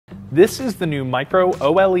This is the new Micro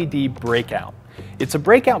OLED Breakout. It's a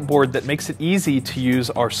breakout board that makes it easy to use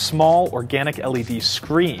our small organic LED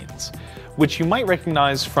screens, which you might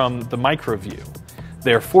recognize from the Micro view.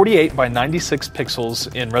 They're 48 by 96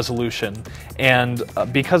 pixels in resolution, and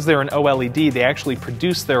because they're an OLED, they actually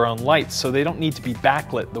produce their own lights, so they don't need to be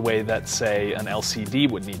backlit the way that, say, an LCD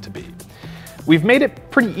would need to be. We've made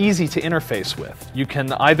it pretty easy to interface with. You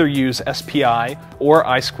can either use SPI or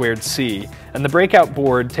I2C, and the breakout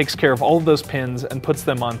board takes care of all of those pins and puts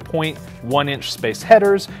them on 0.1-inch spaced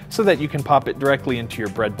headers so that you can pop it directly into your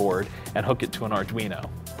breadboard and hook it to an Arduino.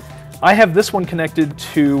 I have this one connected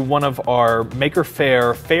to one of our Maker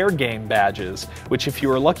Faire Fair Game badges, which if you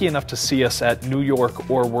were lucky enough to see us at New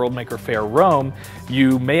York or World Maker Faire Rome,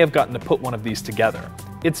 you may have gotten to put one of these together.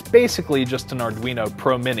 It's basically just an Arduino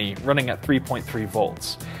Pro Mini running at 3.3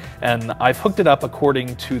 volts. And I've hooked it up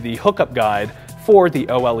according to the hookup guide for the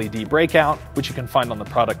OLED Breakout, which you can find on the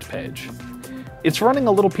product page. It's running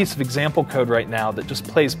a little piece of example code right now that just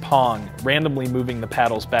plays Pong, randomly moving the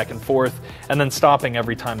paddles back and forth, and then stopping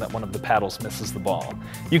every time that one of the paddles misses the ball.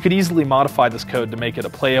 You could easily modify this code to make it a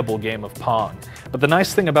playable game of Pong. But the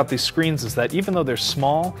nice thing about these screens is that even though they're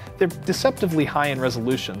small, they're deceptively high in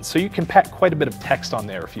resolution, so you can pack quite a bit of text on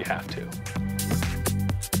there if you have to.